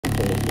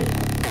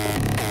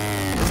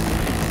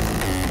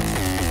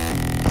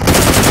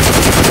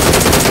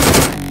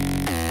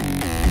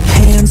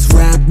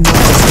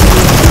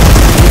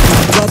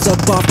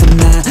up off the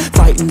mat.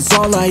 Fighting's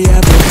all I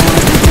ever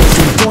had.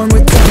 Wasn't born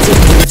with tons of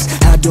gifts,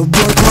 had to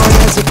work hard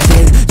as a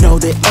kid. Know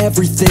that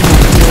everything I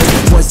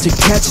did was to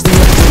catch the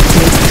other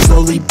kids.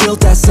 Slowly built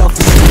that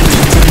self-esteem,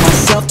 took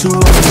myself to a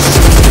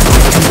machine.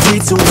 I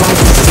compete so I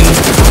could see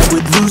I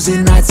would lose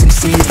and I'd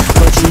succeed,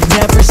 but you'd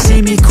never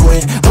see me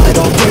quit. I'd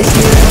always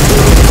get after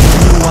it.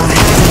 Knew I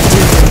had a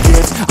different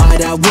gift,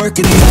 I'd outwork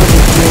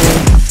another kid.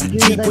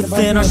 Deep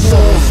within our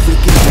souls, we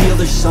can feel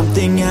there's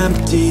something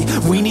empty.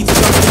 We need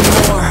something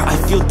more. I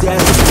feel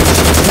desperate,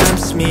 she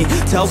tempts me,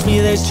 tells me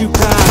there's two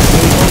paths,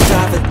 we both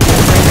have a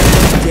different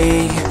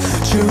ending.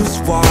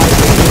 Choose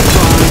wisely and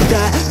find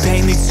that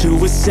pain leads to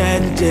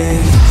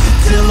ascending.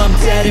 Till I'm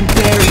dead and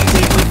buried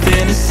deep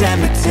within a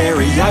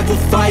cemetery, I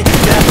will fight,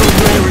 never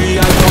weary,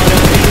 I wanna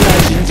be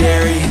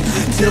legendary.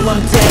 Till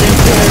I'm dead and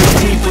buried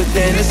deep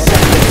within a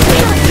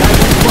cemetery, I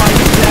will fight,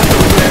 never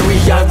weary,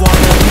 I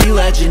wanna be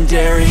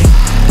legendary.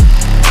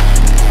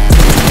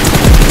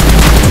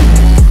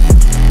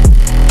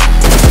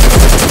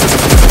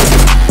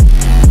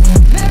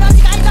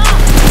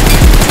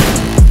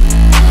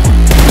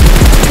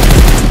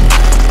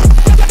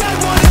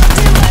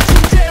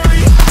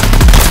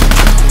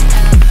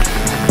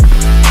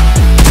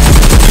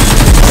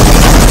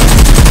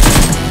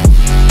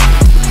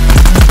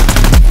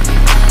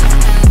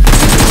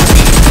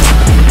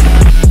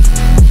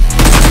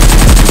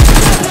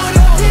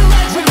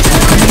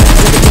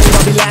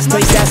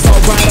 That's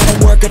alright, I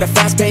don't work at a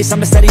fast pace.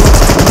 I'm a steady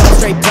horse, I'm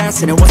straight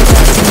passing. It wasn't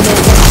fast, you know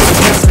what you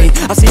past me.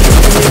 I see you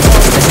live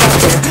hard and it's out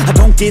there. I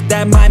don't get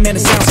that mind, man,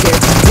 it sounds scared.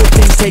 Good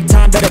things take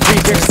time, better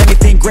prepare, cause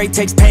anything great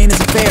takes pain,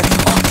 isn't fair.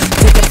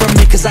 Take it from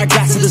me, cause I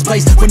got to this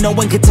place where no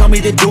one can tell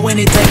me to do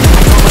anything.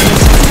 I call my own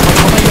shots, I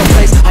call my own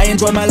place. I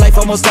enjoy my life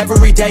almost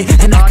every day,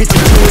 and I could do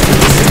it if you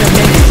listen to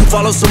me. You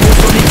follow some rules,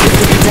 don't need to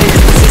imitate.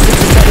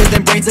 Persistence is better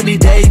than brains any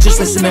day. Just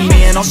listen to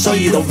me and I'll show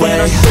you the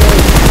way.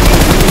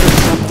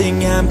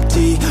 Something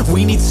empty,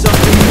 we need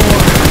something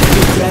more.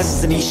 Your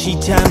destiny, she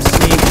tempts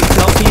me,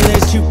 tells me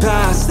there's two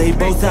paths, they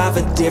both have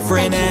a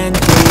different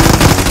ending.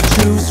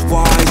 Choose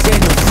wise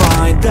and you'll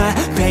find that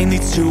pain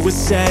leads to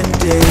ascending.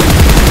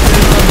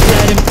 Till I'm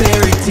dead and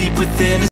buried deep within